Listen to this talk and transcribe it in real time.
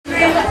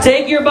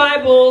Take your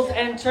Bibles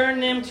and turn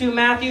them to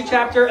Matthew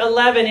chapter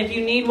 11. If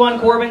you need one,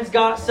 Corbin's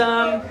got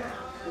some.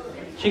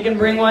 She can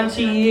bring one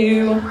to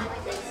you.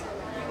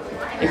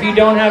 If you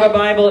don't have a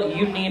Bible,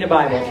 you need a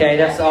Bible, okay?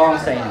 That's all I'm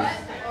saying.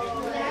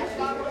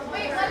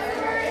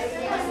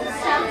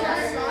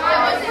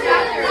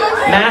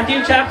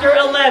 Matthew chapter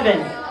 11.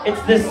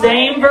 It's the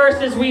same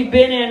verses we've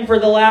been in for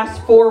the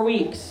last 4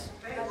 weeks.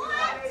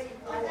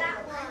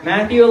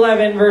 Matthew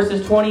 11,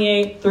 verses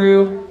 28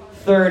 through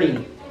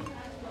 30.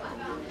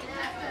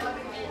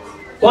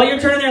 While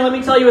you're turning there, let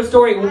me tell you a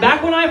story.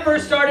 Back when I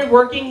first started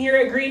working here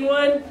at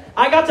Greenwood,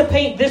 I got to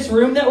paint this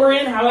room that we're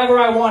in however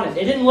I wanted.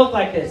 It didn't look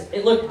like this.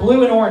 It looked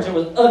blue and orange. It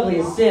was ugly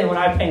as sin when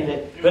I painted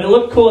it. But it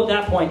looked cool at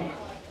that point.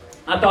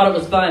 I thought it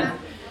was fun.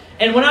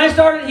 And when I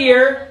started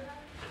here,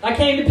 I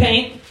came to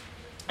paint.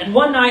 And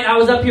one night, I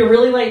was up here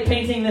really late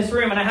painting this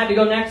room. And I had to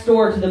go next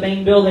door to the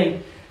main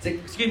building to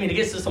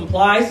get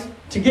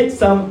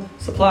some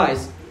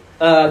supplies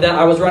that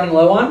I was running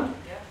low on.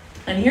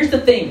 And here's the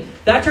thing.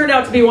 That turned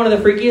out to be one of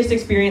the freakiest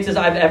experiences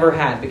I've ever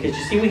had. Because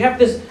you see, we have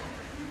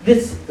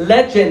this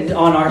legend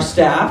on our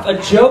staff, a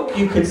joke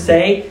you could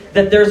say,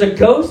 that there's a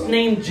ghost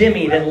named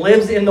Jimmy that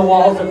lives in the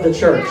walls of the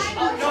church.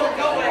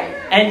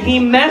 And he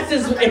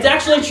messes, it's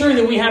actually true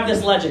that we have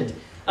this legend.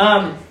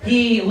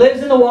 He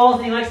lives in the walls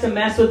and he likes to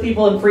mess with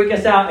people and freak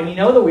us out. And you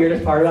know the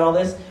weirdest part about all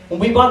this? When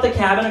we bought the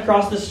cabin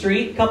across the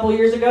street a couple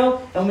years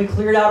ago and we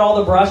cleared out all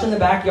the brush in the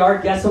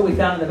backyard, guess what we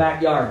found in the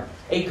backyard?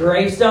 A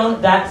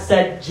gravestone that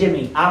said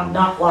Jimmy. I'm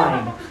not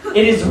lying.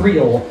 It is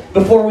real.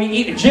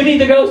 Jimmy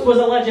the ghost was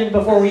a legend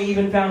before we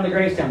even found the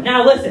gravestone.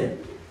 Now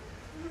listen,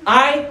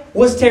 I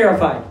was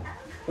terrified.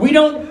 We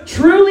don't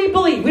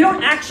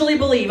actually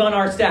believe on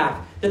our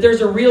staff that there's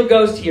a real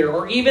ghost here,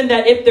 or even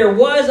that if there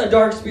was a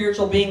dark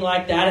spiritual being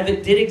like that, if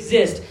it did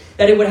exist,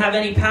 that it would have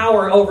any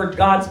power over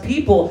God's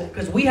people,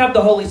 because we have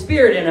the Holy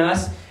Spirit in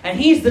us, and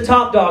He's the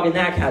top dog in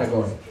that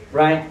category,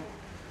 right?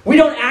 We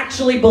don't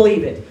actually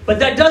believe it. But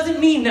that doesn't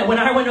mean that when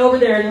I went over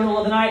there in the middle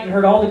of the night and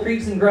heard all the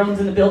creaks and groans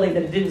in the building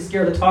that it didn't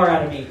scare the tar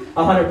out of me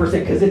 100%,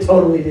 because it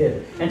totally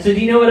did. And so do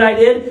you know what I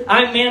did?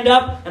 I manned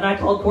up and I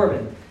called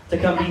Corbin to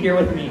come be here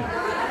with me.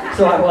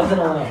 So I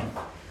wasn't alone.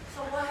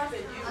 So what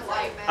happened?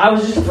 I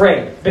was just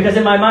afraid. Because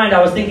in my mind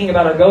I was thinking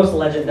about a ghost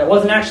legend that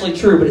wasn't actually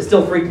true, but it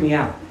still freaked me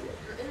out.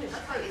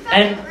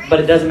 But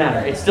it doesn't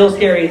matter. It's still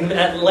scary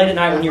late at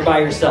night when you're by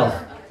yourself.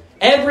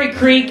 Every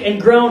creak and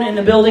groan in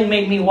the building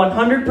made me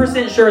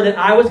 100% sure that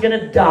I was going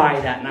to die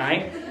that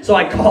night. So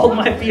I called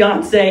my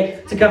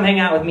fiance to come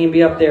hang out with me and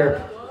be up there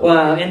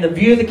in the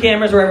view of the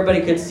cameras where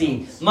everybody could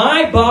see.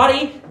 My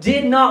body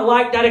did not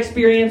like that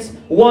experience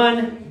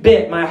one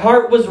bit. My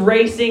heart was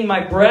racing. My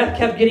breath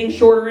kept getting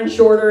shorter and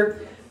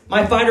shorter.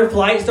 My fight or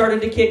flight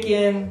started to kick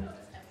in.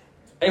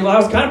 And I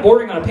was kind of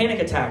bordering on a panic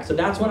attack. So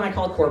that's when I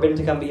called Corbin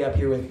to come be up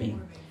here with me.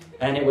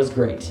 And it was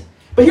great.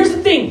 But here's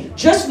the thing,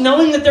 just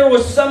knowing that there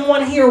was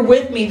someone here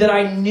with me that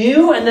I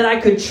knew and that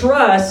I could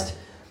trust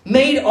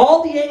made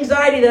all the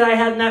anxiety that I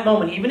had in that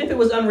moment, even if it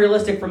was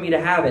unrealistic for me to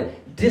have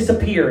it,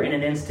 disappear in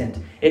an instant.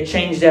 It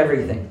changed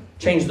everything,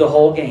 changed the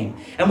whole game.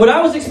 And what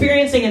I was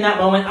experiencing in that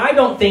moment, I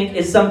don't think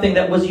is something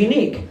that was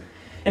unique.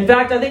 In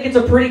fact, I think it's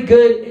a pretty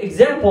good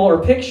example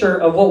or picture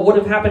of what would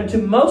have happened to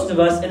most of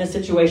us in a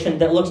situation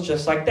that looks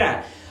just like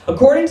that.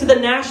 According to the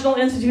National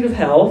Institute of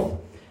Health,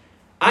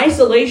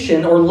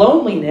 isolation or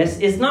loneliness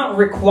is not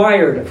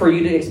required for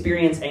you to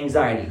experience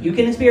anxiety. You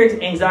can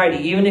experience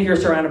anxiety even if you're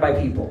surrounded by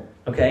people,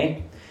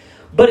 okay?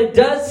 But it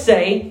does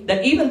say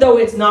that even though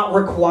it's not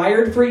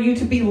required for you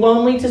to be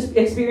lonely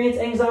to experience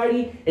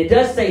anxiety, it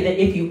does say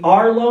that if you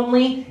are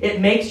lonely,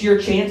 it makes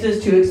your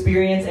chances to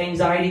experience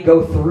anxiety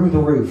go through the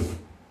roof.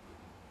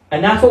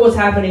 And that's what was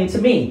happening to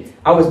me.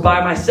 I was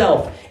by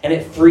myself, and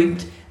it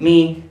freaked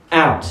me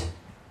out.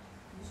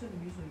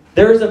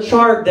 There's a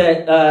chart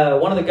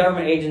that one of the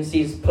government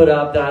agencies put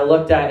up that I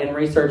looked at in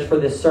research for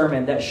this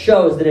sermon that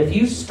shows that if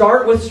you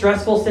start with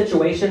stressful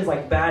situations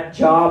like bad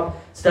job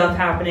stuff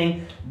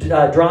happening,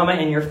 drama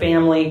in your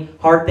family,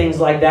 hard things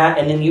like that,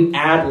 and then you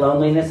add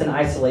loneliness and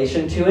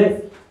isolation to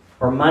it,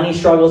 or money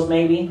struggles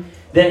maybe,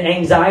 then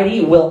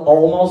anxiety will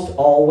almost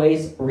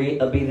always be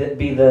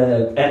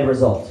the end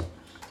result.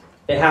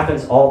 It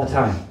happens all the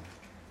time.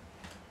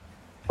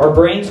 Our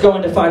brains go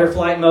into fight or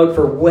flight mode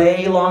for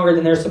way longer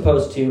than they're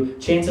supposed to.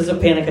 Chances of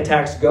panic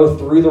attacks go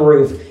through the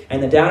roof.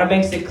 And the data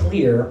makes it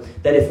clear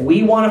that if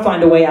we want to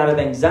find a way out of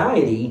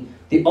anxiety,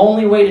 the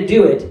only way to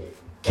do it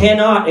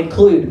cannot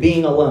include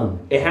being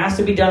alone. It has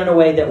to be done in a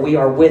way that we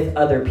are with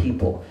other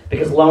people.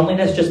 Because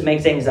loneliness just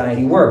makes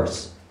anxiety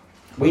worse.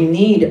 We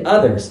need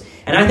others.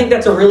 And I think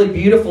that's a really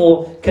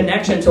beautiful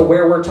connection to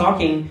where we're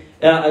talking,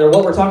 or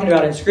what we're talking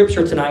about in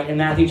Scripture tonight in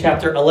Matthew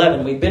chapter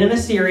 11. We've been in a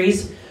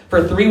series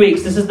for 3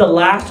 weeks. This is the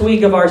last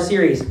week of our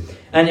series.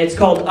 And it's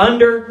called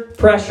Under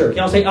Pressure. Can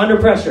y'all say Under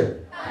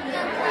Pressure? Under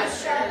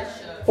Pressure.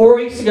 4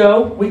 weeks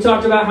ago, we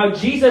talked about how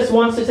Jesus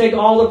wants to take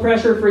all the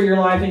pressure for your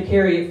life and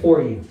carry it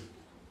for you.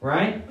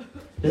 Right?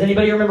 Does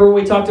anybody remember what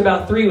we talked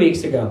about 3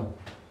 weeks ago?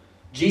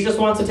 Jesus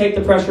wants to take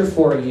the pressure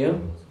for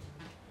you.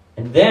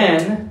 And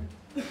then,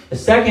 the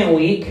second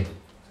week,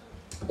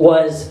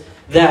 was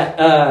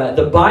that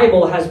the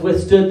Bible has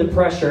withstood the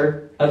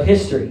pressure of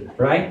history,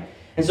 right?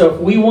 And so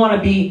if we want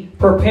to be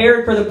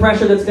prepared for the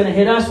pressure that's going to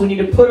hit us, we need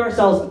to put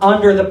ourselves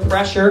under the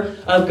pressure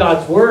of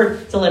God's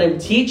Word to let Him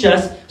teach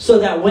us so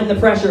that when the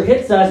pressure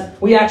hits us,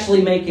 we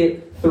actually make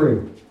it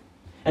through.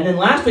 And then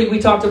last week we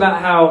talked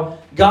about how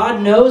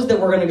God knows that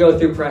we're going to go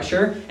through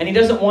pressure, and He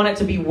doesn't want it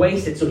to be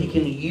wasted so He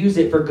can use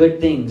it for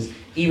good things,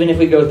 even if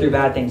we go through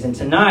bad things. And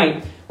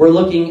tonight, we're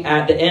looking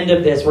at the end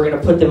of this. We're going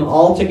to put them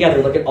all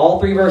together. Look at all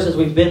three verses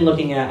we've been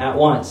looking at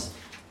once.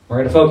 We're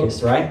going to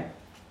focus, right?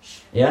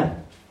 Yeah?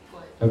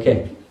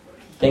 Okay.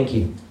 Thank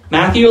you.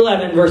 Matthew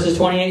 11, verses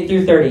 28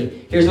 through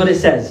 30. Here's what it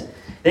says.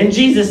 Then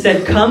Jesus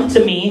said, "Come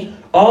to me,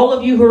 all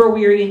of you who are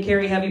weary and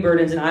carry heavy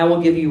burdens, and I will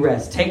give you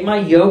rest. Take my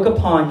yoke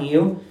upon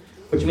you,"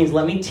 which means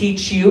let me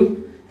teach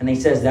you. And he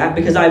says that,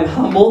 "because I am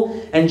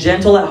humble and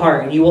gentle at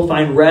heart, and you will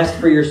find rest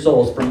for your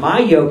souls. For my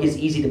yoke is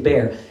easy to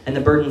bear, and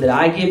the burden that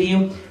I give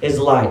you is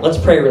light." Let's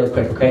pray really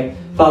quick, okay?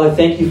 Father,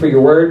 thank you for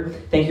your word.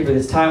 Thank you for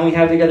this time we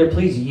have together.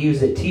 Please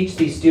use it. Teach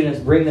these students.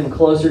 Bring them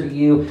closer to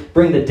you.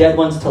 Bring the dead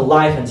ones to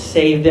life and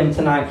save them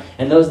tonight.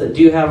 And those that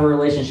do have a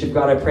relationship,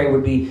 God, I pray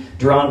would be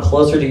drawn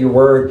closer to your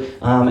word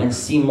and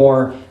see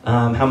more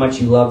how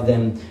much you love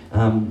them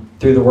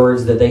through the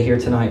words that they hear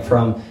tonight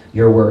from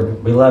your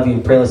word. We love you.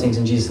 Pray those things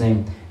in Jesus'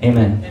 name.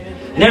 Amen.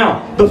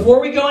 Now, before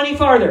we go any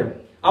farther,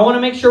 I want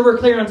to make sure we're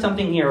clear on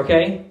something here,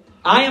 okay?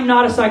 I am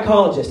not a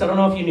psychologist. I don't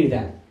know if you knew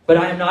that, but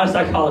I am not a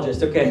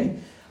psychologist, okay?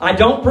 I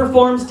don't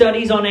perform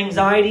studies on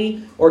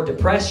anxiety or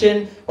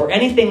depression or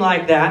anything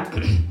like that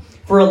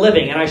for a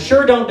living, and I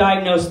sure don't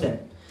diagnose them.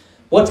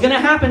 What's going to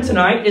happen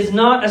tonight is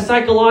not a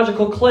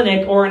psychological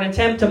clinic or an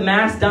attempt to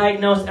mass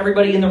diagnose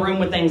everybody in the room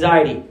with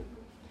anxiety.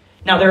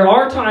 Now, there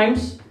are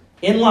times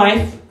in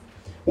life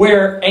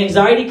where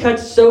anxiety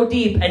cuts so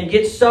deep and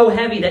gets so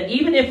heavy that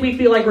even if we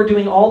feel like we're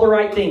doing all the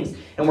right things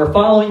and we're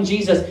following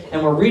Jesus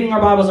and we're reading our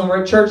Bibles and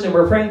we're at church and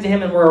we're praying to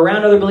Him and we're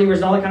around other believers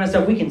and all that kind of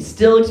stuff, we can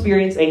still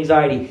experience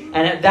anxiety.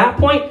 And at that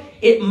point,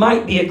 it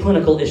might be a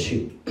clinical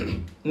issue.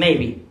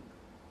 Maybe.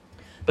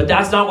 But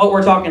that's not what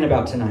we're talking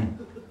about tonight.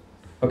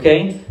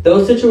 Okay?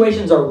 Those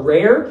situations are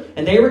rare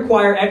and they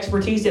require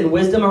expertise and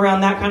wisdom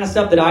around that kind of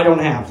stuff that I don't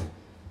have.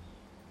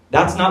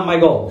 That's not my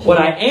goal. What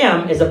I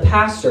am is a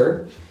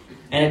pastor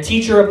and a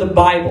teacher of the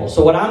Bible.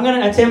 So what I'm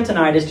going to attempt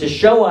tonight is to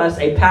show us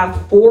a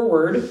path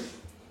forward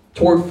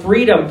toward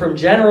freedom from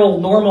general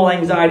normal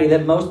anxiety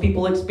that most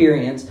people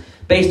experience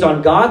based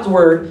on God's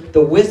Word, the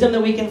wisdom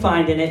that we can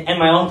find in it, and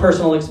my own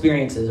personal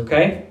experiences,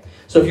 okay?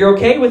 So if you're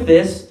okay with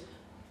this,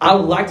 I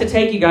would like to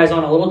take you guys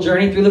on a little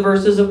journey through the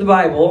verses of the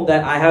Bible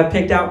that I have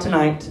picked out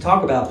tonight to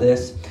talk about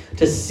this,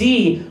 to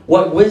see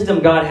what wisdom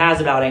God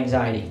has about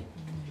anxiety.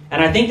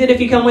 And I think that if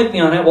you come with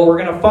me on it, what we're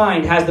going to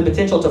find has the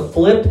potential to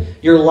flip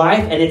your life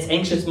and its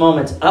anxious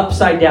moments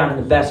upside down in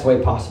the best way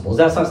possible.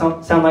 Does that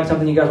sound like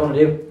something you guys want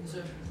to do?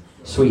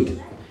 Sweet.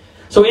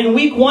 So in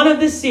week 1 of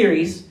this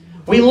series,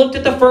 we looked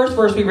at the first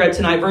verse we read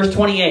tonight, verse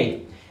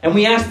 28. And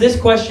we asked this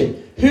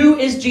question: who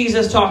is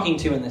Jesus talking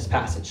to in this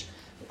passage?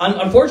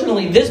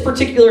 Unfortunately, this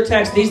particular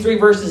text, these 3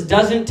 verses,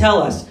 doesn't tell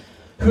us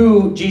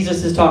who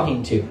Jesus is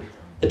talking to.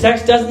 The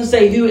text doesn't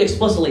say who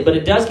explicitly, but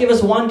it does give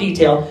us one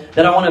detail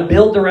that I want to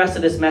build the rest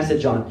of this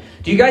message on.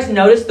 Do you guys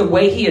notice the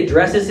way he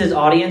addresses his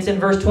audience in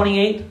verse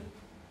 28?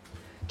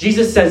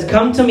 Jesus says,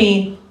 "Come to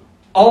me,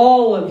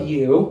 all of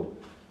you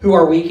who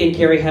are weak and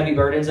carry heavy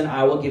burdens, and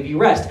I will give you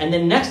rest." And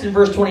then next in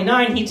verse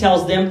 29, he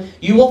tells them,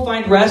 you will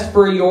find rest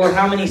for your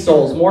how many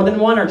souls? More than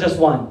one or just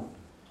one?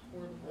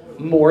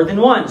 More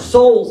than one.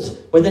 Souls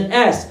with an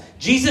S.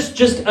 Jesus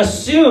just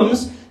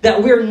assumes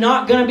that we're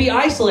not going to be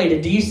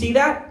isolated. Do you see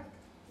that?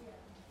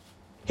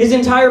 His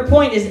entire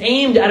point is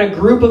aimed at a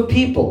group of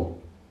people,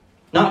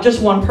 not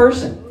just one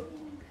person.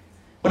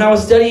 When I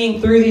was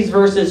studying through these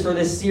verses for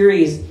this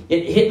series,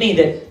 it hit me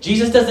that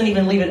Jesus doesn't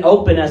even leave it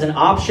open as an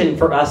option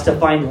for us to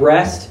find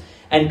rest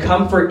and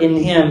comfort in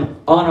Him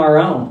on our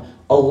own,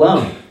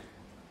 alone.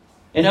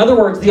 In other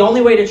words, the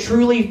only way to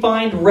truly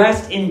find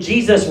rest in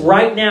Jesus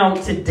right now,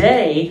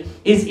 today,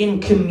 is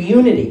in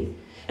community.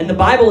 And the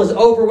Bible is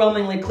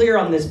overwhelmingly clear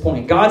on this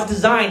point. God's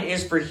design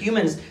is for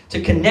humans to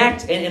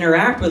connect and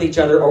interact with each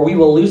other, or we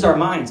will lose our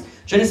minds.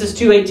 Genesis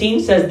 2:18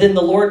 says, "Then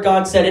the Lord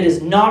God said, it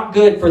is not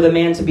good for the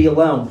man to be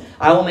alone.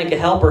 I will make a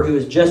helper who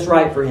is just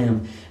right for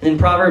him." And in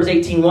Proverbs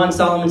 18:1,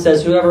 Solomon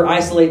says, "Whoever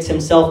isolates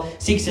himself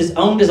seeks his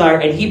own desire,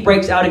 and he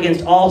breaks out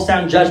against all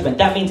sound judgment."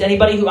 That means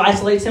anybody who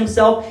isolates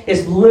himself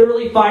is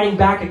literally fighting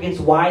back against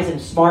wise and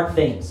smart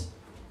things.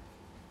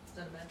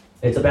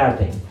 It's a bad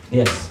thing.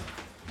 Yes.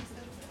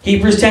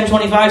 Hebrews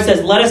 10:25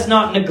 says, "Let us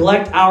not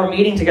neglect our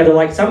meeting together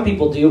like some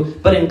people do,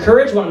 but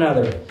encourage one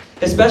another,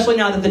 especially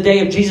now that the day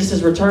of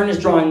Jesus' return is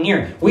drawing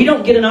near." We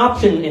don't get an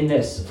option in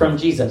this from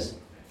Jesus.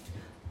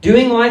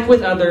 Doing life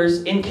with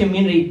others in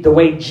community, the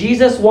way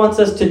Jesus wants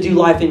us to do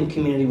life in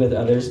community with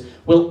others,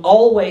 will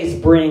always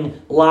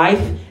bring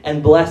life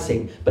and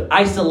blessing. But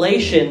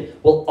isolation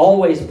will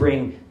always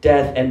bring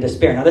death and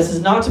despair. Now, this is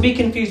not to be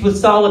confused with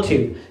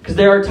solitude, because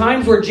there are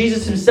times where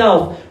Jesus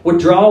himself would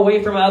draw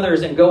away from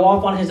others and go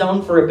off on his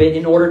own for a bit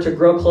in order to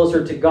grow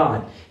closer to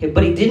God.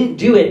 But he didn't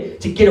do it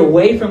to get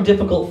away from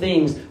difficult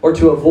things or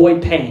to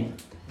avoid pain.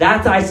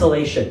 That's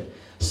isolation.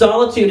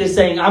 Solitude is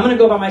saying, I'm going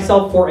to go by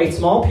myself for a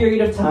small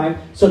period of time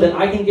so that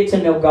I can get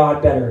to know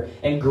God better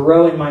and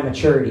grow in my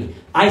maturity.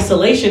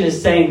 Isolation is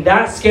saying,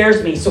 that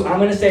scares me, so I'm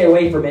going to stay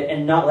away from it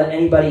and not let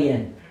anybody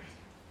in.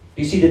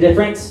 Do you see the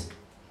difference?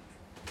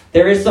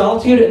 There is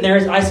solitude and there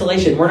is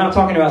isolation. We're not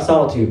talking about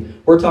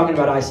solitude. We're talking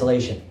about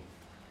isolation.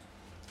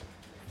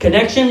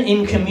 Connection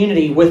in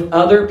community with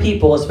other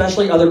people,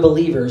 especially other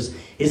believers,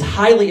 is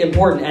highly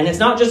important. And it's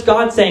not just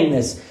God saying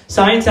this.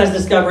 Science has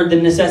discovered the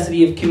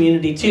necessity of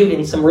community too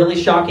in some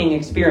really shocking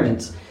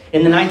experiments.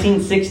 In the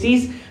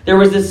 1960s, there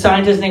was this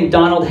scientist named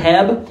Donald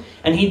Hebb,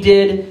 and he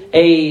did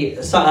a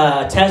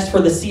test for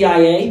the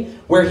CIA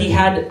where he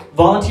had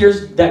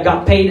volunteers that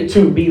got paid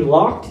to be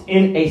locked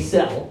in a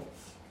cell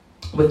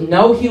with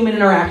no human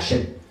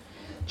interaction,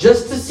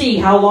 just to see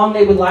how long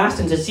they would last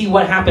and to see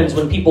what happens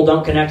when people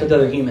don't connect with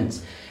other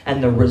humans.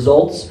 And the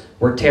results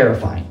were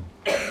terrifying.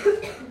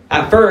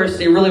 At first,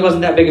 it really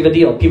wasn't that big of a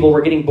deal. People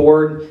were getting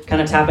bored,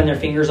 kind of tapping their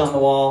fingers on the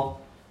wall.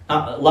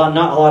 Not a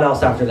lot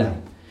else after that.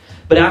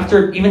 But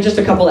after even just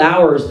a couple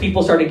hours,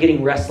 people started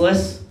getting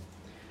restless.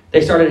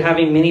 They started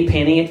having mini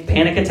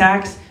panic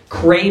attacks,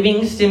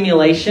 craving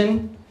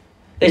stimulation.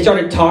 They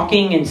started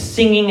talking and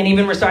singing and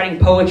even reciting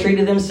poetry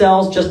to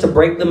themselves just to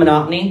break the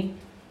monotony.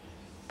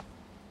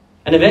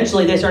 And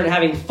eventually they started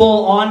having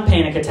full-on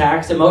panic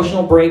attacks,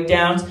 emotional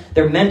breakdowns.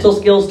 Their mental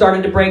skills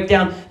started to break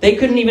down. They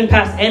couldn't even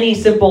pass any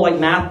simple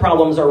math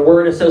problems or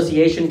word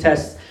association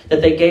tests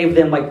that they gave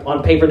them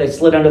on paper they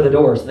slid under the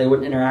door so they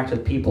wouldn't interact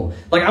with people.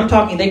 I'm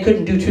talking they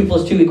couldn't do 2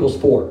 + 2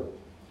 = 4.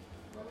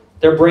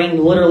 Their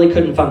brain literally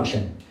couldn't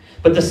function.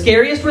 But the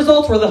scariest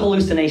results were the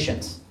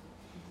hallucinations.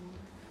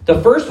 The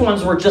first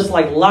ones were just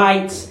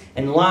lights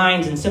and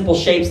lines and simple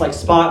shapes like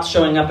spots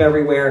showing up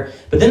everywhere.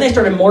 But then they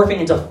started morphing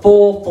into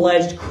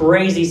full-fledged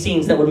crazy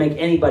scenes that would make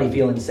anybody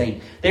feel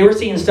insane. They were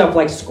seeing stuff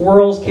like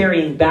squirrels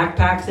carrying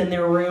backpacks in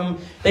their room.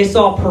 They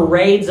saw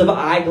parades of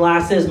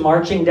eyeglasses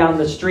marching down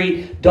the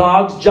street,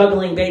 dogs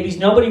juggling babies.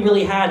 Nobody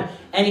really had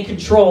any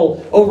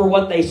control over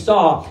what they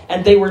saw,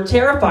 and they were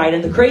terrified.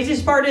 And the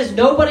craziest part is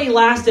nobody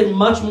lasted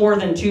much more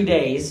than 2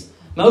 days.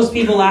 Most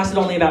people lasted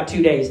only about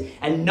 2 days,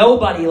 and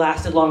nobody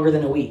lasted longer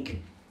than a week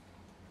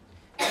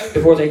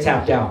before they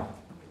tapped out.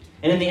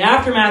 And in the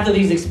aftermath of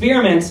these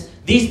experiments,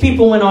 these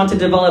people went on to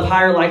develop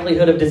higher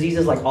likelihood of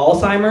diseases like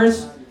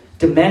Alzheimer's,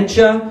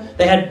 dementia.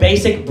 They had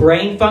basic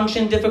brain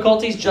function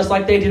difficulties, just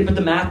like they did with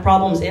the math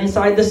problems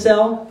inside the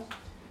cell.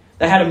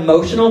 They had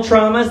emotional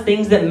traumas,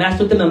 things that messed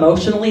with them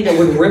emotionally that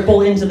would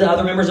ripple into the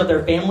other members of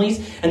their families.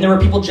 And there were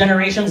people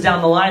generations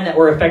down the line that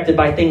were affected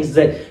by things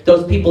that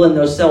those people in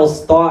those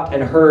cells thought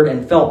and heard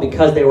and felt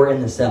because they were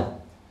in the cell.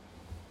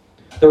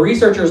 The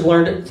researchers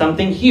learned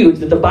something huge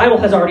that the Bible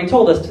has already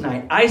told us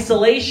tonight.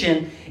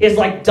 Isolation is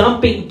like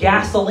dumping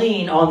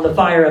gasoline on the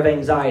fire of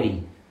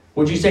anxiety.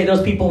 Would you say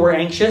those people were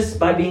anxious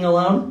by being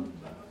alone?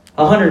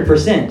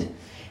 100%.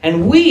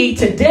 And we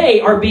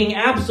today are being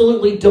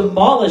absolutely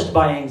demolished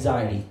by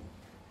anxiety.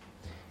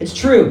 It's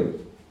true.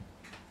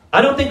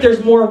 I don't think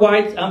there's a more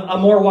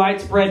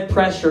widespread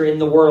pressure in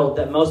the world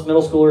that most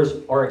middle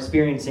schoolers are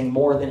experiencing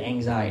more than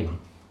anxiety.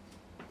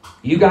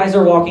 You guys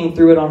are walking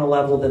through it on a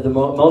level that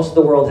most of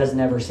the world has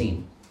never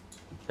seen.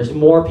 There's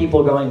more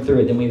people going through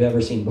it than we've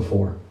ever seen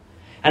before.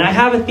 And I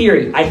have a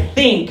theory. I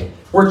think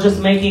we're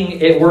just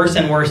making it worse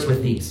and worse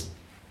with these.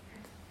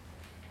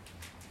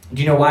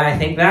 Do you know why I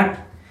think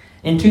that?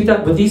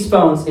 With these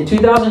phones, in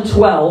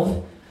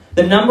 2012,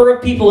 the number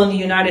of people in the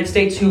United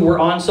States who were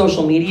on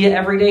social media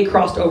every day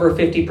crossed over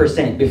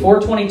 50%.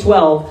 Before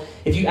 2012,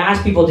 if you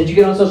asked people, did you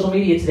get on social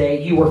media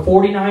today? You were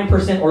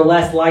 49% or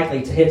less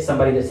likely to hit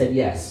somebody that said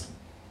yes.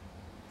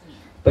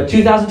 But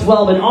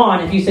 2012 and on,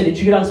 if you said, did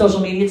you get on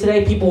social media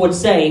today? People would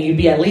say you'd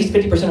be at least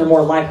 50% or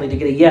more likely to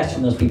get a yes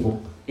from those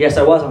people. Yes,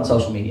 I was on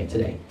social media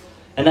today.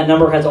 And that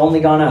number has only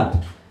gone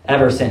up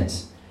ever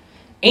since.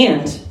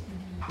 And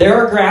there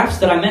are graphs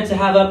that I meant to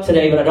have up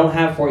today, but I don't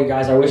have for you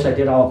guys. I wish I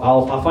did.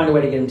 I'll find a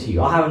way to get them to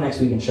you. I'll have them next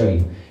week and show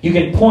you. You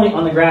can point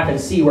on the graph and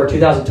see where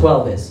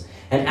 2012 is.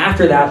 And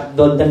after that,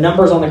 the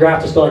numbers on the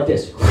graph just go like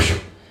this.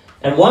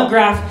 And one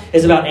graph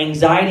is about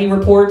anxiety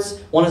reports,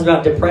 one is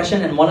about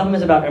depression, and one of them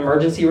is about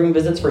emergency room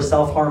visits for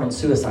self-harm and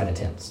suicide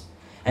attempts.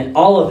 And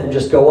all of them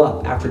just go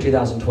up after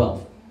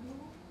 2012.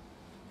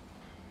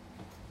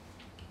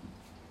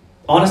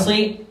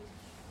 Honestly,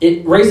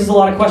 it raises a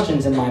lot of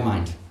questions in my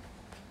mind.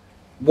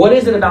 What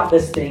is it about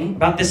this thing,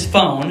 about this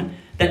phone,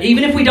 that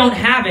even if we don't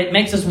have it,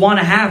 makes us want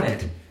to have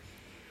it?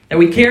 That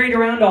we carry it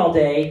around all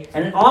day,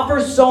 and it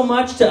offers so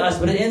much to us,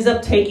 but it ends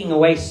up taking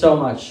away so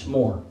much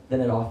more than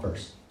it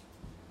offers.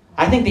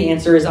 I think the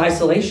answer is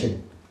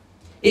isolation.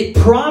 It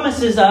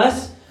promises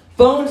us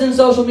Phones and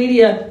social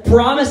media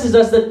promise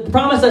us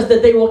that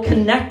they will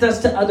connect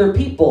us to other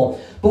people.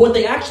 But what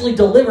they actually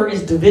deliver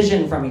is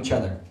division from each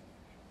other.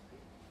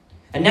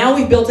 And now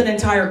we've built an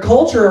entire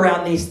culture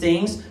around these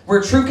things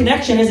where true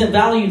connection isn't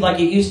valued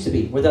like it used to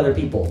be with other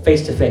people,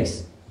 face to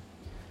face.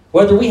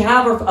 Whether we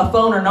have a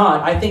phone or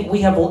not, I think we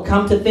have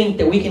come to think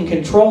that we can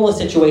control a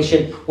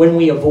situation when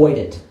we avoid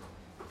it.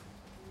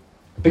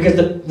 Because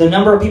the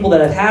number of people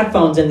that have had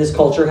phones in this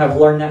culture have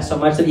learned that so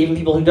much that even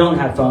people who don't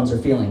have phones are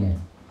feeling it.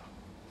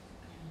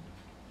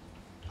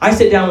 I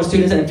sit down with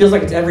students, and it feels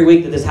like it's every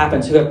week that this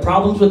happens, who have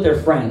problems with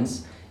their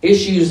friends,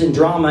 issues and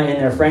drama in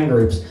their friend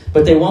groups,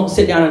 but they won't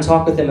sit down and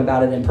talk with them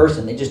about it in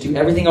person. They just do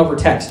everything over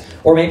text.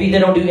 Or maybe they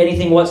don't do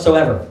anything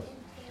whatsoever.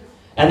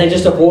 And they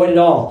just avoid it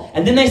all.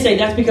 And then they say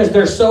that's because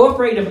they're so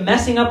afraid of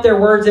messing up their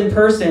words in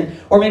person,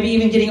 or maybe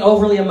even getting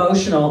overly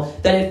emotional,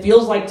 that it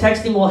feels like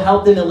texting will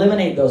help them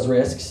eliminate those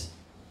risks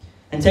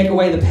and take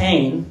away the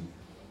pain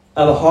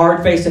of a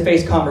hard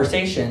face-to-face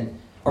conversation.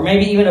 Or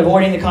maybe even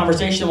avoiding the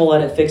conversation will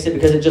let it fix it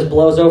because it just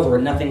blows over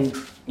and nothing,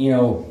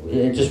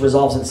 it just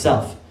resolves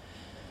itself.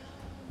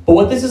 But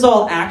what this is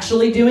all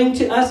actually doing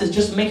to us is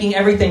just making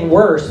everything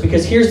worse.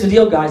 Because here's the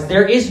deal, guys.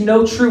 There is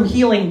no true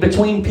healing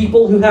between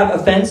people who have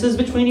offenses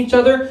between each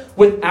other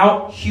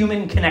without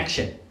human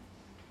connection.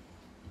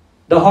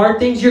 The hard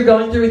things you're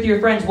going through with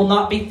your friends will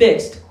not be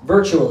fixed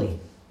virtually.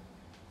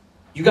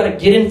 You got to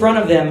get in front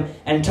of them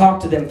and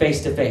talk to them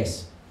face to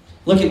face.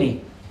 Look at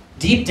me.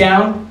 Deep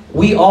down,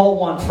 we all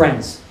want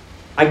friends.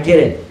 I get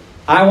it.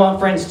 I want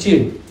friends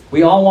too.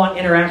 We all want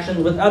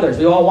interactions with others.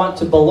 We all want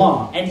to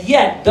belong. And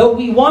yet, though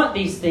we want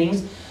these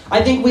things,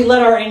 I think we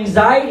let our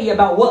anxiety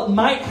about what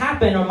might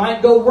happen or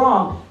might go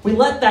wrong, we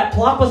let that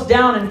plop us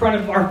down in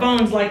front of our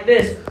phones like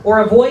this, or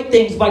avoid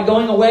things by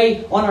going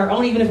away on our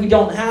own, even if we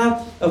don't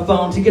have a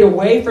phone, to get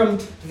away from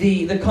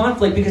the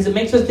conflict, because it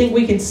makes us think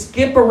we can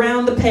skip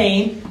around the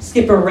pain,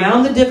 skip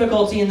around the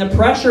difficulty and the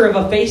pressure of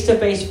a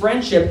face-to-face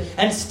friendship,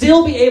 and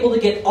still be able to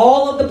get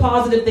all of the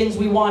positive things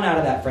we want out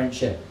of that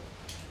friendship.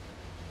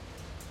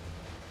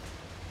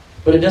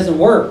 But it doesn't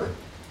work.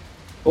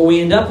 What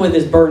we end up with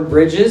is burned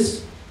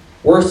bridges,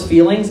 worse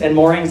feelings, and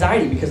more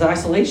anxiety because of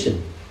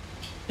isolation.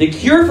 The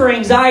cure for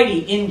anxiety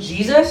in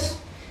Jesus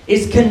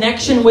is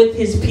connection with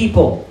his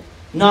people,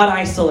 not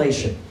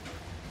isolation.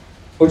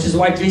 Which is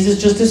why Jesus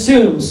just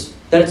assumes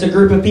that it's a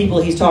group of people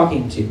he's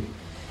talking to.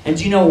 And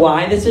do you know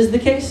why this is the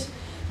case?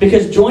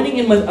 Because joining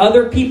in with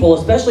other people,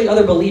 especially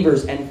other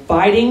believers, and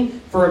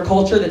fighting for a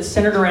culture that's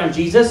centered around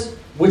Jesus,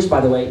 which,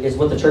 by the way, is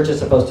what the church is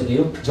supposed to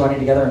do, joining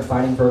together and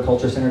fighting for a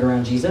culture centered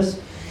around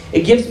Jesus,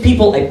 it gives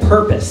people a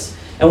purpose.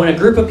 And when a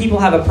group of people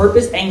have a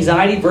purpose,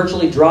 anxiety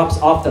virtually drops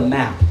off the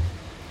map.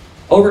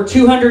 Over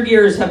 200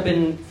 years have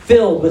been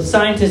filled with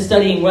scientists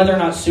studying whether or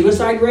not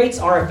suicide rates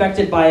are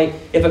affected by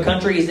if a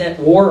country is at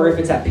war or if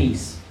it's at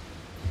peace.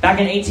 Back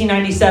in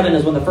 1897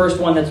 is when the first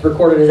one that's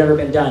recorded has ever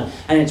been done.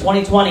 And in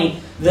 2020,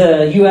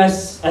 the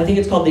U.S., I think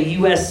it's called the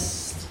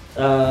U.S.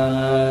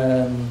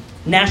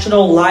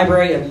 National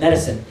Library of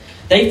Medicine,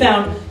 they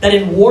found that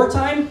in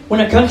wartime,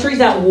 when a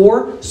country's at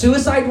war,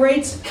 suicide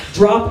rates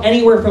drop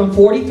anywhere from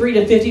 43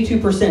 to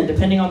 52%,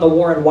 depending on the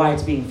war and why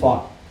it's being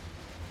fought.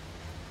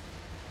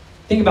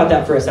 Think about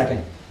that for a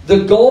second.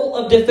 The goal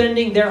of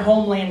defending their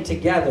homeland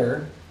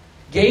together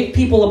gave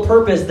people a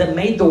purpose that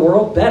made the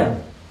world better.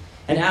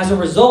 And as a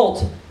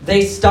result,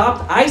 they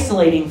stopped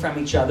isolating from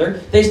each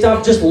other. They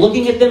stopped just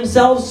looking at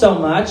themselves so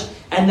much.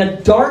 And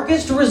the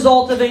darkest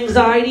result of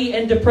anxiety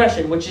and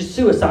depression, which is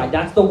suicide,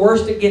 that's the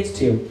worst it gets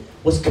to,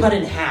 was cut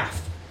in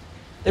half.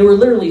 They were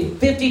literally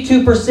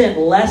 52%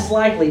 less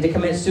likely to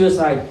commit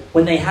suicide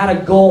when they had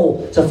a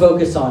goal to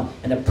focus on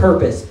and a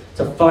purpose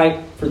to fight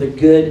for the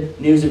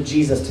good news of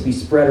Jesus to be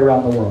spread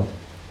around the world.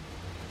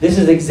 This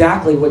is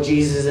exactly what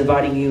Jesus is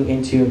inviting you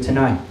into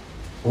tonight,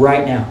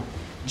 right now.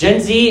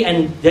 Gen Z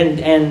and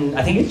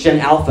I think it's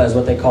Gen Alpha is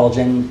what they call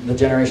the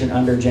generation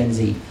under Gen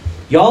Z.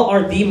 Y'all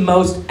are the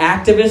most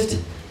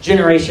activist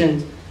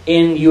generation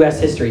in U.S.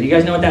 history. Do you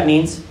guys know what that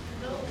means?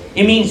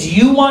 It means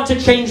you want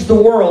to change the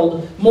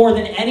world more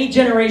than any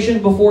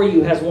generation before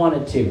you has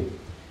wanted to.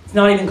 It's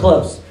not even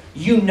close.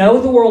 You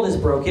know the world is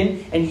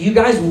broken, and you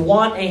guys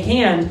want a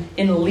hand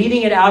in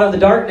leading it out of the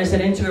darkness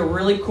and into a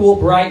really cool,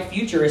 bright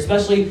future,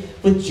 especially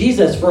with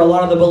Jesus for a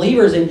lot of the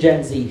believers in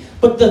Gen Z.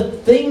 But the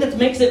thing that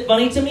makes it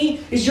funny to me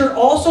is you're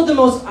also the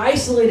most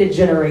isolated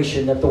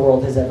generation that the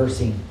world has ever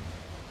seen.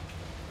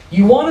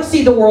 You want to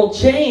see the world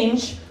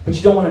change, but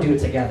you don't want to do it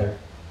together.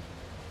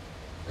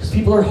 Because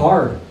people are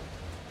hard.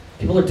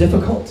 People are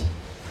difficult.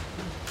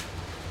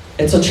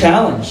 It's a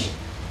challenge.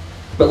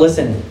 But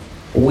listen,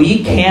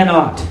 we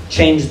cannot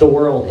change the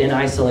world in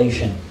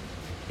isolation.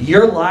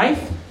 Your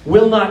life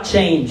will not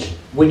change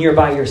when you're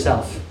by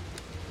yourself,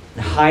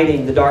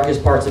 hiding the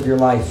darkest parts of your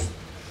life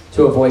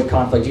to avoid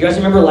conflict. You guys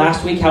remember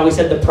last week how we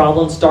said the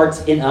problem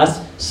starts in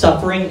us?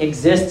 Suffering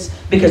exists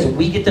because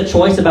we get the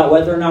choice about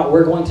whether or not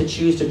we're going to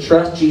choose to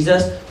trust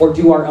Jesus or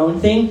do our own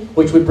thing,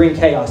 which would bring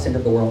chaos into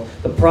the world.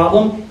 The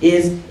problem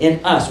is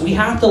in us. We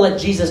have to let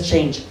Jesus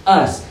change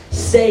us,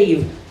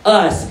 save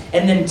us,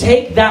 and then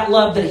take that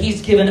love that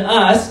he's given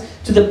us,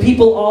 to the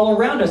people all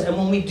around us. And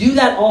when we do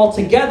that all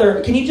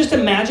together, can you just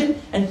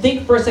imagine and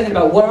think for a second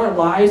about what our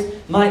lives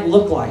might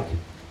look like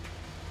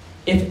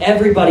if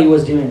everybody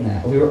was doing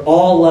that? We were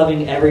all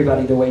loving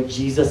everybody the way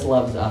Jesus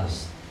loves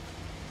us.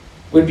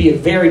 It would be a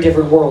very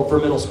different world for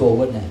middle school,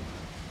 wouldn't it?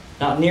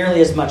 Not nearly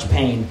as much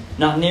pain,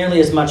 not nearly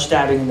as much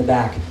stabbing in the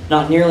back,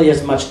 not nearly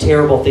as much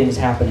terrible things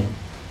happening.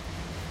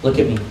 Look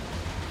at me.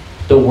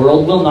 The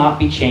world will not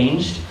be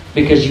changed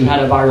because you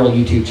had a viral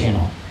YouTube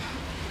channel.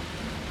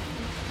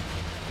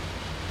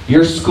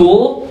 Your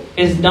school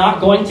is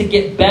not going to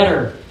get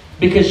better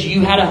because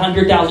you had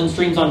 100,000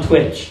 streams on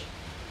Twitch.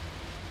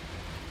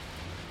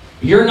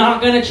 You're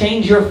not going to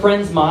change your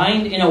friend's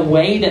mind in a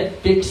way that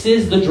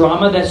fixes the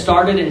drama that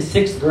started in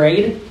 6th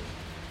grade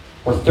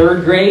or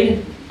 3rd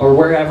grade or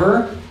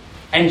wherever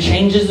and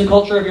changes the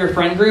culture of your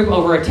friend group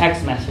over a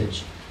text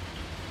message.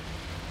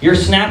 Your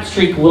snap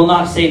streak will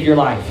not save your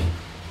life.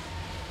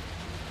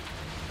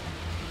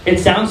 It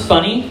sounds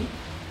funny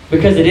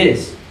because it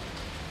is.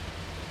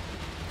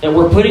 That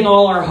we're putting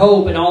all our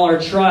hope and all our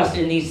trust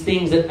in these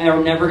things that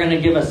are never going to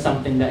give us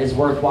something that is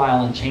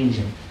worthwhile and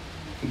changing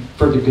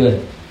for the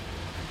good.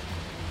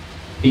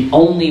 The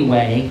only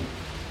way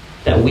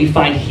that we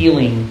find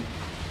healing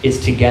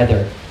is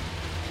together.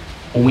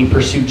 When we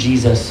pursue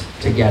Jesus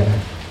together.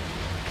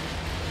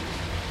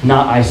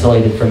 Not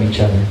isolated from each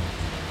other.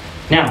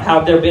 Now,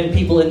 have there been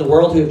people in the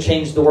world who have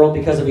changed the world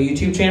because of a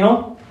YouTube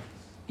channel?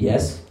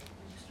 Yes.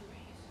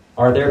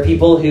 Are there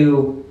people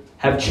who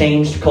have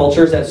changed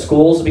cultures at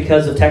schools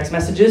because of text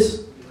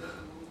messages?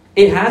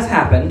 It has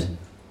happened.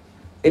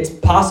 It's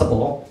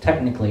possible,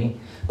 technically.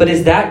 But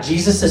is that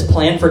Jesus'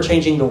 plan for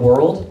changing the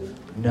world?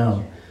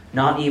 No,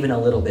 not even a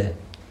little bit.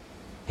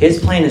 His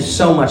plan is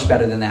so much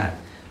better than that.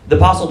 The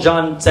Apostle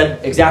John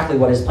said exactly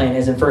what his plan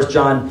is in 1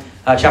 John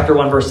chapter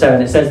 1, verse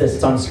 7. It says this,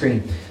 it's on the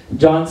screen.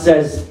 John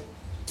says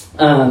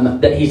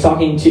that he's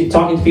talking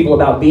to people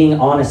about being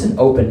honest and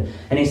open.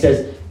 And he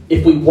says,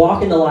 if we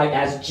walk in the light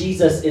as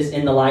Jesus is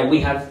in the light, we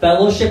have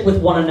fellowship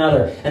with one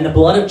another. And the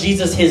blood of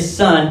Jesus, his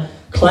son,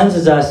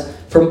 cleanses us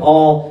from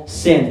all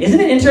sin. Isn't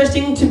it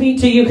interesting to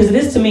you, because it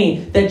is to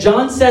me, that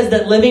John says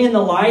that living in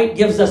the light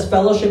gives us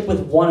fellowship with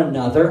one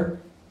another?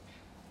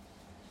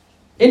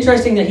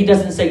 Interesting that he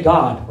doesn't say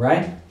God,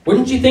 right?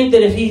 Wouldn't you think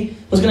that if he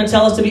was going to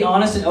tell us to be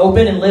honest and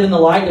open and live in the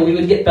light, that we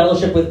would get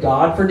fellowship with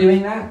God for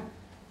doing that?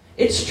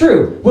 It's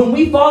true. When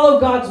we follow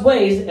God's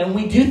ways and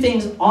we do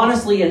things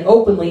honestly and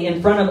openly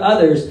in front of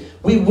others,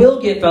 we will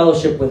get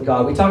fellowship with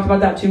God. We talked about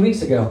that 2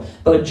 weeks ago.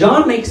 But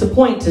John makes a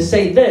point to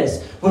say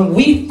this. When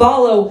we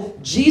follow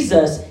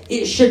Jesus,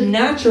 it should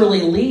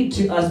naturally lead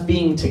to us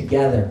being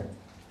together,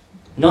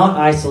 not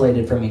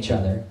isolated from each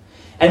other.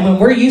 And when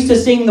we're used to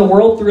seeing the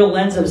world through a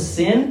lens of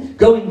sin,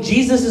 going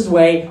Jesus'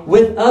 way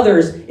with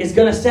others is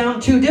going to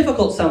sound too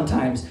difficult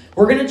sometimes.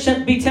 We're going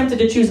to be tempted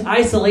to choose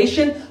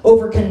isolation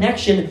over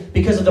connection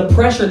because of the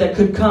pressure that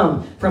could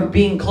come from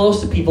being close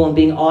to people and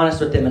being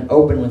honest with them and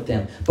open with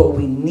them. But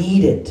we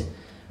need it.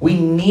 We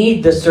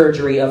need the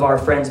surgery of our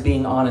friends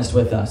being honest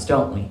with us,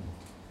 don't we?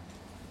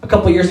 A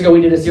couple years ago,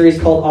 we did a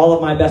series called All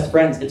of My Best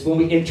Friends. It's when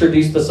we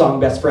introduced the song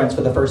Best Friends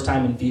for the first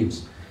time in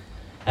Fuse.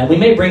 And we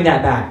may bring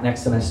that back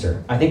next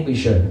semester. I think we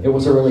should. It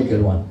was a really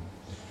good one.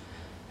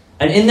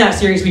 And in that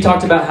series, we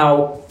talked about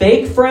how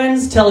fake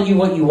friends tell you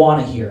what you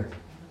want to hear.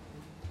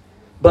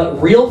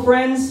 But real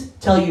friends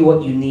tell you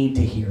what you need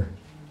to hear.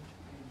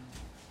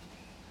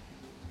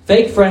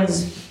 Fake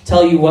friends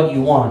tell you what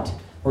you want.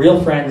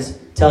 Real friends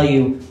tell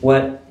you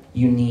what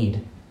you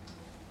need.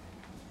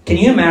 Can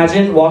you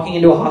imagine walking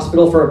into a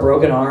hospital for a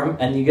broken arm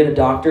and you get a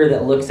doctor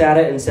that looks at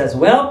it and says,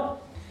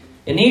 well,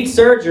 it needs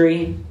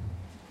surgery,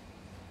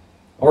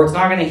 or it's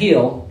not going to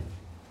heal.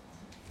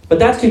 But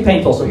that's too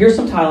painful. So here's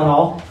some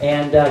Tylenol,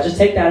 and just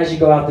take that as you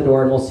go out the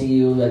door, and we'll see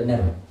you at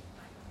never.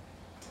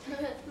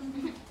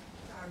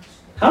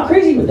 How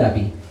crazy would that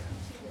be?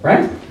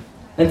 Right?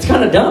 It's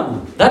kind of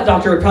dumb. That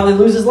doctor would probably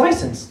lose his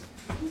license.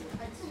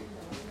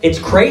 It's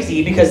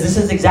crazy because this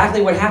is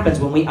exactly what happens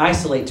when we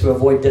isolate to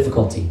avoid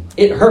difficulty.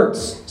 It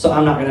hurts, so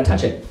I'm not going to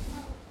touch it.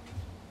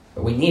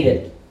 But we need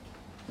it.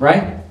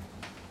 Right?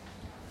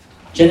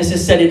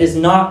 Genesis said it is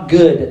not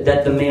good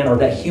that the man or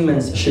that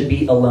humans should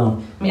be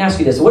alone. Let me ask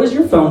you this. What is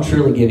your phone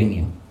truly giving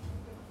you?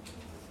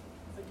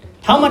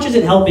 How much is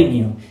it helping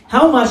you?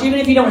 How much, even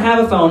if you don't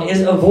have a phone,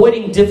 is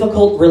avoiding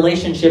difficult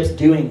relationships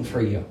doing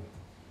for you?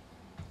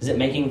 Is it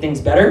making things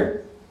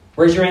better?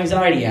 Where's your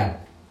anxiety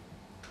at?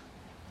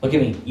 Look at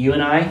me. You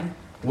and I,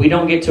 we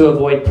don't get to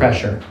avoid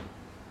pressure.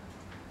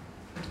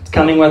 It's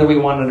coming whether we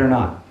want it or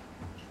not.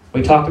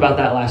 We talked about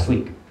that last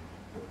week.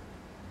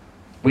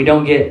 We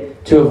don't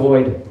get to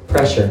avoid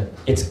pressure.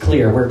 It's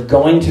clear. We're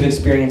going to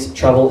experience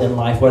trouble in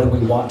life whether we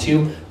want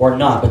to or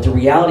not. But the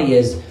reality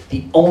is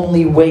the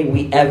only way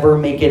we ever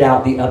make it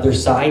out the other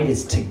side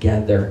is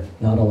together,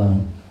 not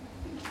alone.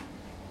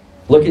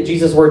 Look at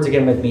Jesus' words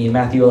again with me in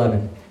Matthew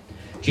 11.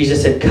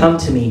 Jesus said, "Come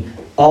to me,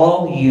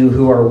 all you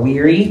who are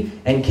weary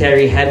and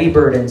carry heavy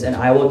burdens, and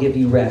I will give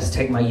you rest.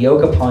 Take my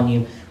yoke upon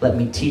you. Let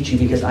me teach you,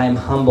 because I am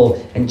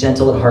humble and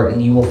gentle at heart,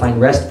 and you will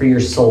find rest for your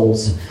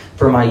souls.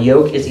 For my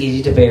yoke is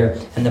easy to bear,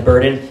 and the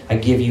burden I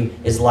give you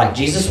is light.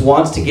 Jesus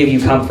wants to give you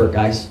comfort,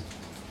 guys.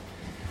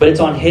 But it's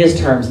on his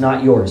terms,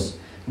 not yours.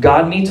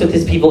 God meets with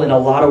his people in a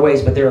lot of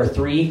ways, but there are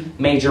three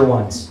major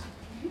ones.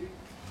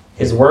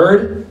 His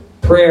word,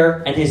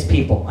 prayer, and his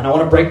people. And I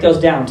want to break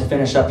those down to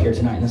finish up here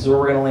tonight. And this is where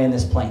we're going to land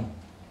this plane.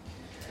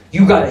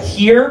 You got to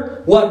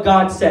hear what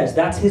God says.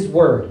 That's his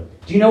word.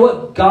 Do you know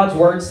what God's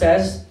word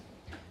says?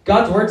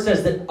 God's word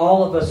says that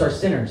all of us are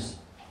sinners.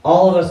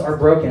 All of us are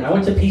broken. I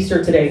went to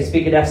Peacer today to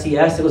speak at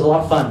FCS. It was a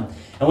lot of fun.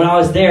 And when I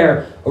was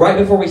there, right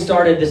before we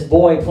started, this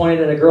boy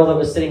pointed at a girl that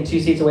was sitting 2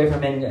 seats away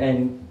from him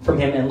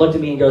and looked at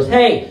me and goes,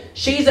 "Hey,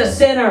 she's a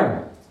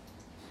sinner."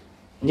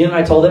 And you know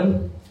what I told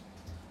him?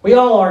 "We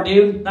all are,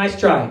 dude. Nice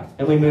try."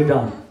 And we moved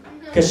on.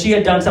 Because she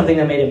had done something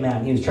that made him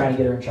mad. He was trying to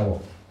get her in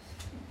trouble.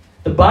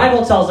 The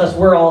Bible tells us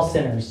we're all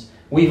sinners.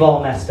 We've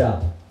all messed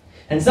up.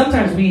 And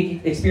sometimes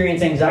we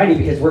experience anxiety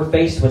because we're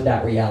faced with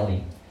that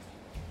reality.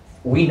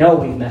 We know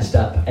we've messed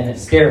up, and it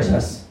scares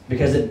us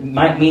because it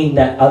might mean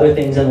that other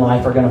things in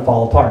life are going to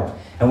fall apart,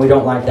 and we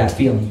don't like that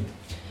feeling.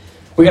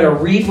 We got to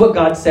read what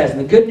God says. And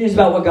the good news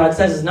about what God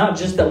says is not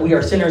just that we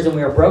are sinners and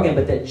we are broken,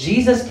 but that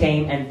Jesus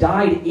came and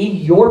died in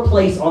your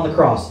place on the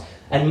cross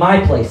and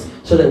my place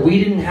so that we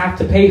didn't have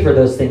to pay for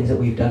those things that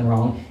we've done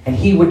wrong, and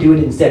he would do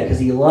it instead because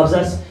he loves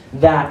us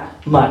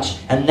that much.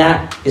 And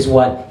that is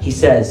what he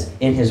says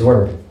in his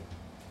word.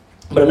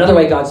 But another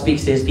way God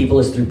speaks to his people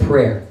is through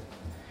prayer.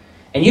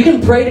 And you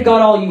can pray to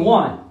God all you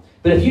want,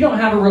 but if you don't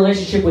have a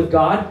relationship with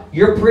God,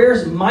 your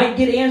prayers might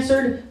get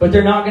answered, but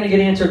they're not going to get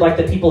answered like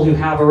the people who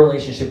have a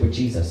relationship with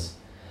Jesus.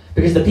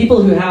 Because the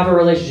people who have a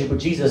relationship with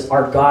Jesus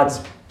are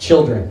God's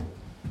children.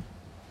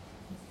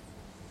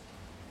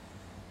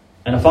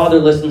 And a father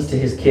listens to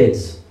his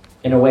kids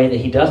in a way that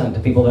he doesn't to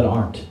people that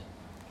aren't.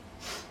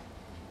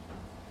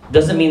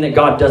 Doesn't mean that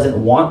God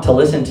doesn't want to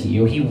listen to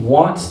you. He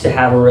wants to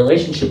have a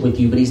relationship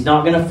with you, but he's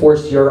not going to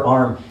force your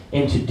arm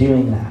into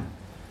doing that.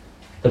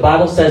 The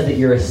Bible says that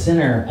you're a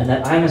sinner and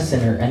that I'm a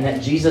sinner and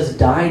that Jesus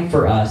died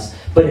for us.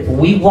 But if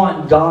we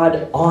want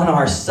God on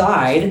our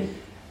side,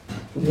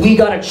 we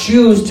got to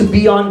choose to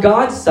be on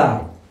God's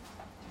side.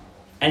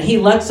 And he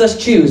lets us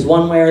choose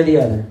one way or the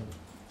other.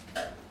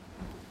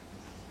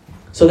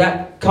 So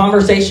that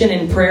conversation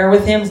in prayer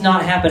with him is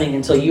not happening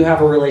until you have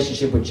a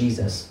relationship with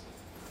Jesus.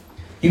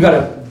 You got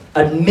to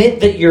admit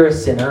that you're a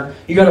sinner.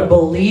 You got to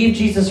believe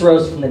Jesus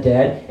rose from the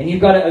dead. And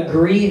you've got to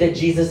agree that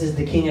Jesus is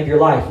the king of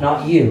your life,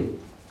 not you.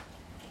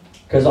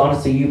 Because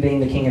honestly, you being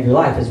the king of your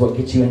life is what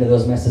gets you into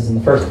those messes in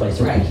the first place,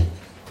 right?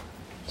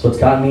 So it's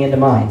gotten me into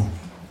mine.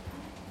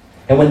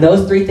 And when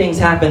those three things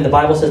happen, the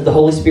Bible says the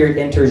Holy Spirit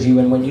enters you.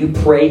 And when you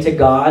pray to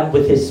God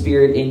with his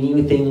Spirit in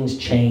you, things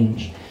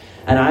change.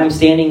 And I'm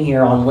standing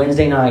here on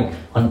Wednesday night,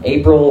 on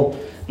April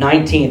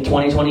 19th,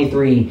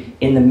 2023,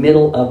 in the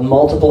middle of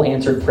multiple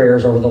answered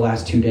prayers over the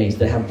last 2 days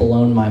that have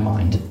blown my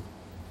mind.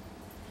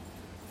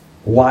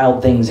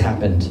 Wild things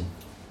happened.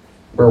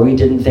 Where we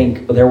didn't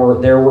think, there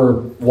were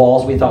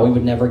walls we thought we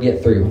would never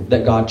get through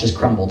that God just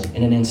crumbled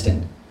in an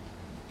instant.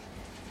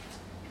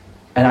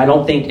 And I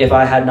don't think if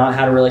I had not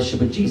had a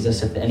relationship with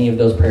Jesus, if any of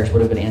those prayers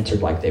would have been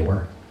answered like they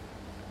were.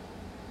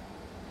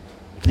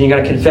 Then you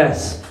got to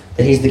confess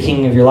that he's the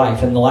king of your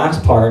life. And the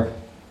last part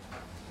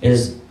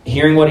is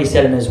hearing what he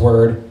said in his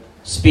word,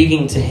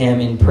 speaking to him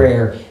in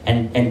prayer,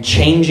 and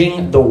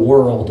changing the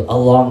world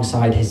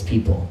alongside his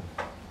people.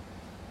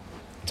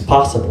 It's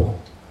possible.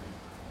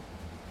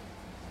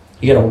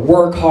 You got to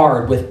work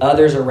hard with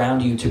others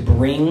around you to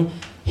bring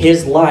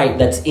his light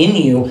that's in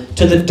you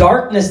to the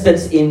darkness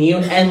that's in you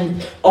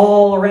and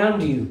all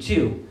around you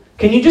too.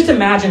 Can you just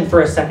imagine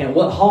for a second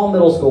what Hall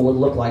Middle School would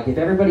look like if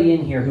everybody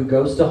in here who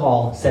goes to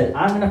Hall said,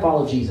 "I'm going to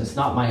follow Jesus,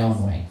 not my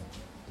own way.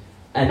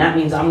 And that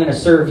means I'm going to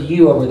serve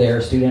you over there,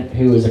 student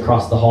who is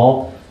across the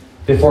hall,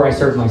 before I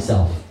serve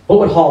myself." What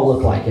would Hall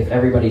look like if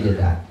everybody did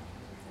that?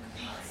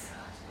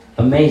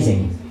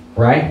 Amazing,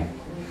 right?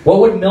 What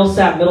would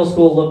Millsap Middle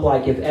School look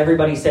like if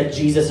everybody said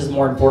Jesus is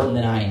more important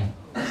than I am?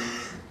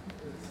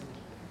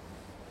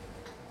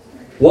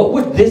 What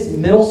would this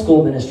middle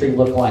school ministry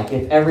look like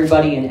if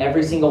everybody in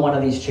every single one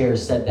of these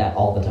chairs said that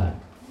all the time?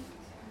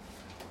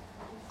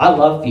 I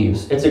love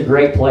Fuse. It's a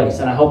great place,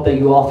 and I hope that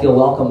you all feel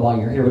welcome while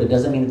you're here, but it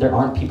doesn't mean that there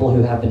aren't people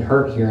who have been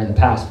hurt here in the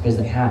past, because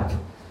they have.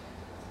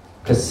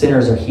 Because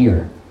sinners are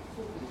here.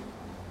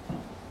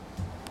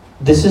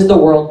 This is the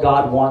world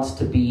God wants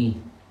to be.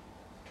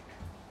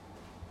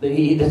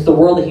 It's the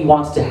world that he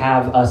wants to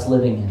have us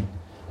living in,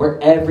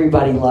 where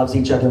everybody loves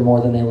each other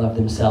more than they love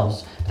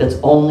themselves. That's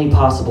only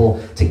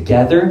possible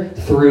together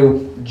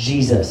through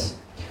Jesus.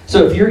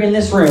 So if you're in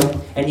this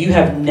room and you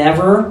have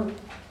never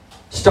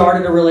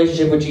started a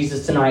relationship with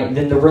Jesus tonight,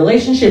 then the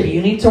relationship you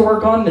need to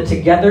work on, the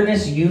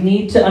togetherness you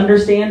need to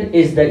understand,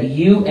 is that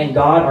you and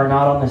God are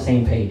not on the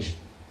same page.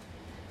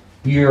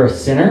 You're a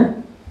sinner,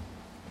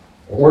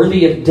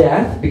 worthy of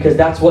death, because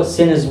that's what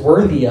sin is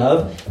worthy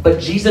of. But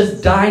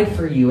Jesus died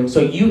for you. And so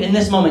you, in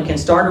this moment, can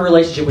start a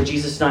relationship with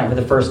Jesus tonight for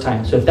the first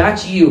time. So if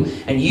that's you,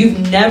 and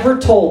you've never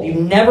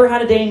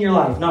had a day in your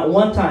life, not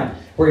one time,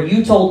 where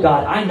you told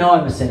God, I know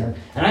I'm a sinner,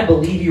 and I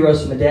believe you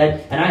rose from the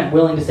dead, and I am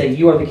willing to say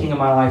you are the king of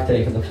my life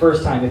today for the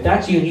first time. If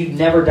that's you and you've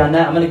never done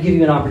that, I'm going to give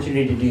you an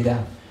opportunity to do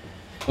that.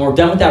 When we're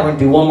done with that, we're going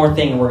to do one more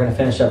thing, and we're going to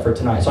finish up for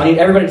tonight. So I need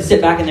everybody to sit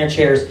back in their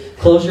chairs,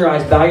 close your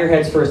eyes, bow your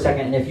heads for a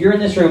second. And if you're in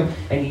this room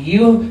and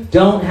you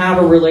don't have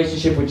a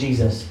relationship with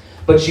Jesus,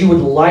 but you would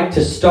like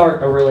to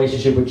start a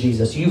relationship with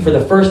Jesus, you for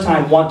the first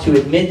time want to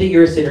admit that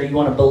you're a sinner, you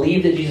want to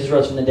believe that Jesus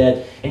rose from the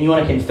dead, and you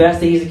want to confess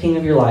that he's the king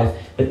of your life,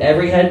 with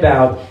every head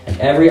bowed and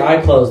every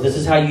eye closed, this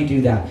is how you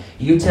do that.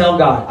 You tell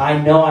God,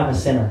 I know I'm a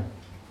sinner.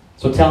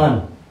 So tell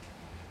him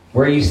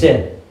where you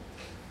sit.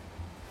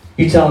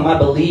 You tell him, I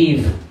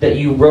believe that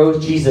you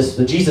rose Jesus,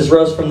 that Jesus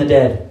rose from the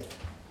dead.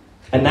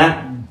 And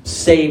that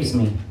saves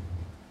me.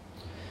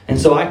 And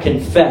so I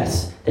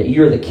confess that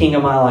you're the king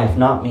of my life,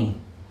 not me.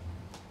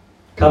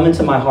 Come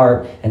into my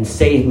heart and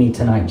save me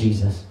tonight,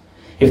 Jesus.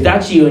 If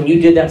that's you and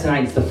you did that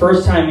tonight, it's the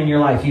first time in your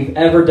life you've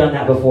ever done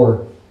that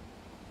before.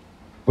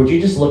 Would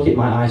you just look at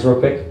my eyes real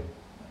quick?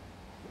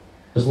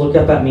 Just look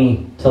up at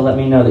me to let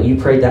me know that you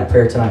prayed that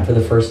prayer tonight for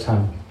the first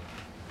time.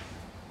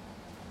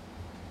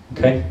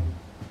 Okay?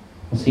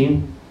 I'll see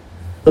you.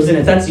 Listen,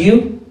 if that's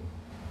you,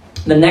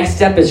 the next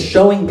step is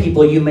showing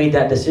people you made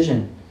that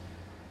decision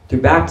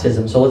through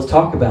baptism. So let's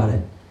talk about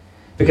it.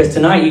 Because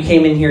tonight you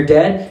came in here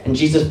dead and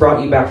Jesus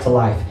brought you back to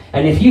life.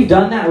 And if you've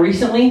done that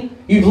recently,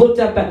 you've looked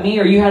up at me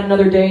or you had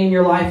another day in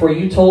your life where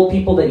you told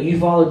people that you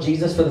followed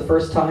Jesus for the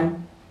first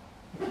time,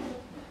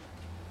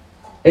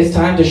 it's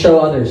time to show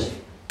others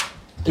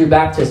through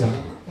baptism.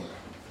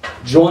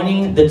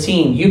 Joining the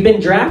team. You've been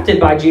drafted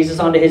by Jesus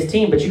onto his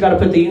team, but you got to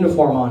put the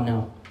uniform on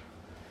now.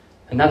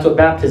 And that's what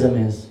baptism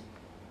is.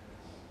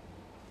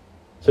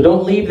 So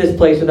don't leave this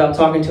place without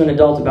talking to an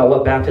adult about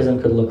what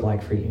baptism could look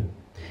like for you.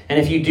 And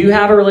if you do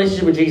have a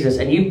relationship with Jesus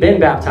and you've been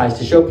baptized,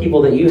 to show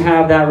people that you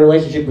have that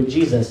relationship with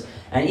Jesus,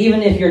 and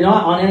even if you're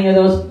not on any of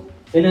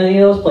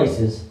those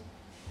places,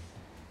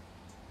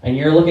 and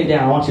you're looking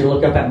down, I want you to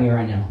look up at me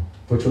right now,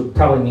 which would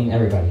probably mean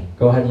everybody.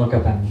 Go ahead and look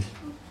up at me.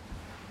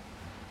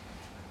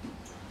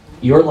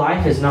 Your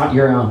life is not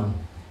your own.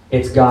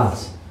 It's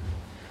God's.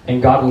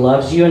 And God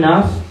loves you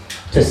enough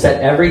to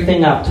set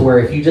everything up to where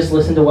if you just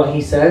listen to what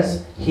he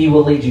says, he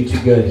will lead you to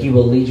good. He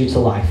will lead you to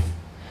life.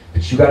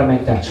 But you got to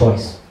make that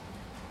choice.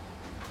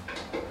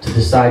 To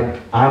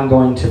decide, I'm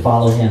going to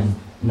follow him,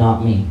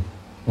 not me.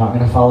 I'm not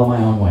going to follow my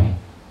own way.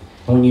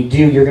 And when you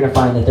do, you're going to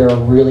find that there are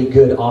really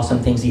good,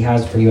 awesome things he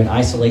has for you. And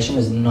isolation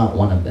is not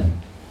one of them.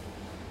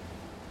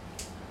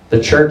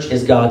 The church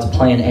is God's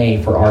plan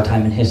A for our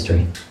time in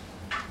history.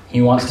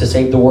 He wants to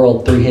save the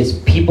world through his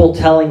people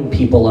telling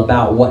people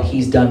about what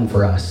he's done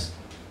for us.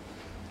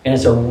 And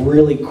it's a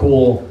really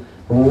cool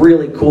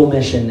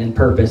mission and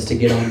purpose to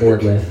get on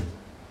board with.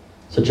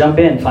 So jump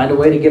in. Find a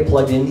way to get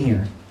plugged in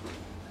here.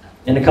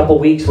 In a couple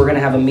weeks, we're going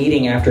to have a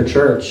meeting after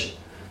church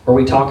where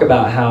we talk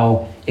about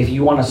how if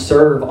you want to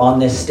serve on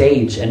this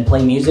stage and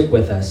play music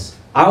with us,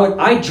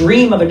 I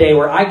dream of a day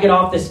where I get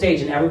off this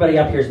stage and everybody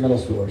up here is middle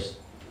schoolers.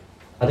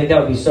 I think that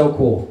would be so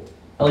cool,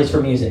 at least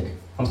for music.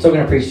 I'm still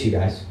going to preach to you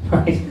guys,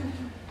 right?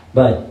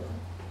 But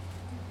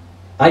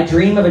I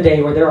dream of a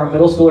day where there are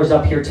middle schoolers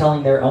up here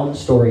telling their own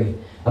story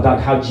about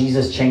how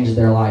Jesus changed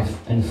their life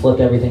and flipped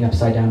everything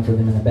upside down for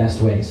them in the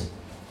best ways.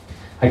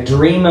 I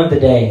dream of the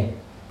day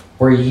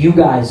where you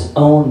guys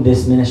own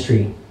this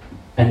ministry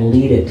and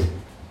lead it.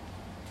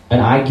 And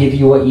I give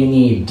you what you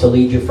need to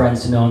lead your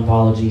friends to know and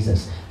follow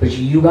Jesus. But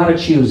you got to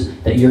choose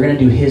that you're going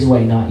to do his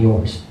way, not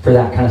yours, for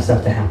that kind of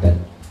stuff to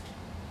happen.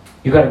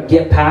 You got to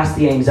get past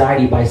the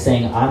anxiety by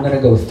saying, I'm going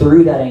to go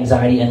through that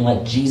anxiety and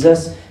let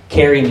Jesus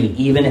carry me,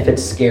 even if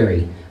it's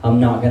scary. I'm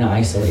not going to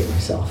isolate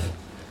myself.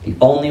 The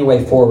only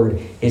way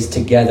forward is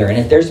together. And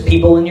if there's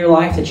people in your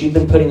life that you've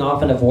been putting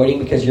off and avoiding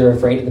because you're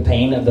afraid of the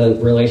pain of the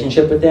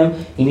relationship with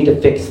them, you need to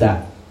fix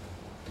that.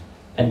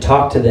 And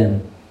talk to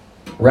them.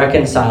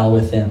 Reconcile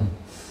with them.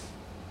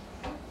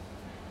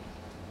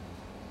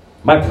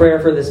 My prayer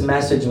for this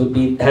message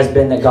has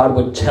been that God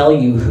would tell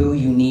you who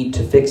you need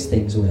to fix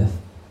things with.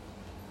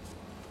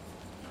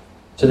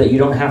 So that you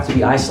don't have to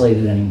be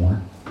isolated anymore.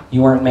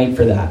 You weren't made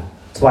for that.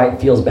 That's why it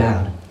feels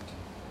bad.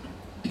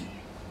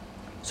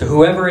 So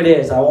whoever it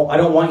is, I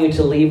don't want you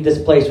to leave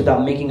this place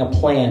without making a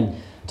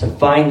plan to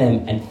find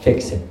them and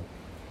fix it.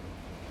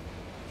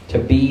 To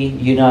be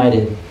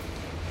united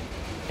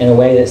in a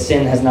way that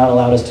sin has not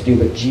allowed us to do,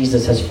 but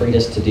Jesus has freed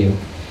us to do.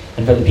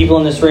 And for the people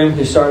in this room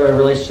who started a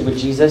relationship with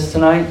Jesus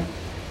tonight,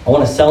 I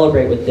want to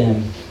celebrate with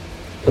them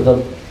for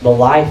the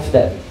life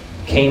that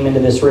came into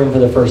this room for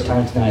the first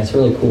time tonight. It's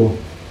really cool.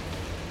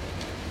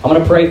 I'm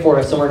going to pray for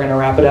us and we're going to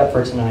wrap it up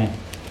for tonight.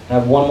 I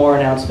have one more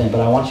announcement, but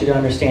I want you to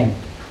understand,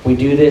 we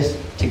do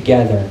this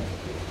together.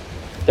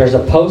 There's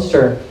a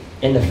poster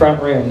in the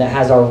front room that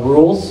has our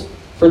rules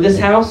for this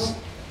house.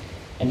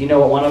 And you know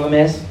what one of them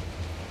is?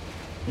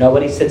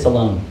 Nobody sits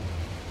alone.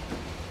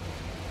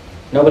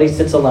 Nobody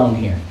sits alone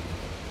here.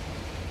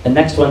 The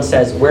next one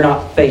says, we're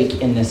not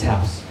fake in this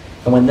house.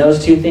 And when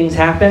those two things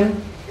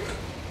happen,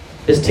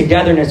 this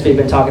togetherness we've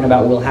been talking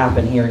about will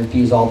happen here in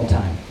Fuse all the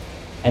time.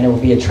 and it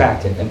will be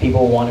attractive, and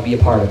people will want to be a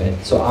part of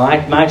it. So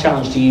my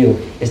challenge to you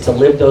is to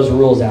live those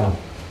rules out,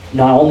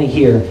 not only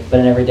here, but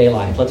in everyday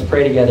life. Let's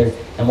pray together,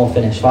 and we'll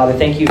finish. Father,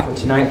 thank you for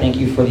tonight. Thank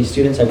you for these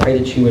students. I pray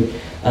that you would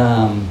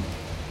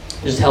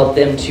just help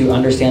them to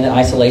understand that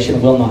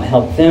isolation will not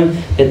help them,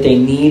 that they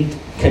need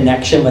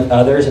connection with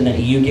others, and that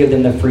you give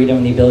them the freedom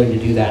and the ability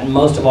to do that. And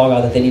most of all,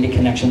 God, that they need a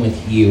connection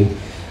with you,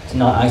 to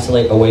not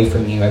isolate away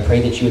from you. I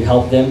pray that you would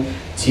help them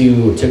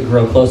to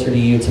grow closer to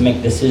you, to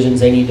make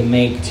decisions they need to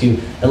make, to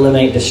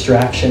eliminate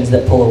distractions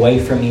that pull away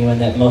from you, and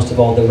that most of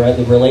all,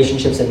 the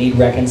relationships that need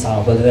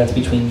reconciled, whether that's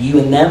between you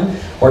and them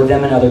or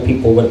them and other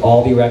people, would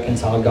all be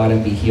reconciled, God,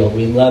 and be healed.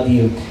 We love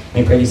you.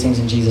 We pray these things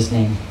in Jesus'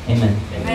 name. Amen.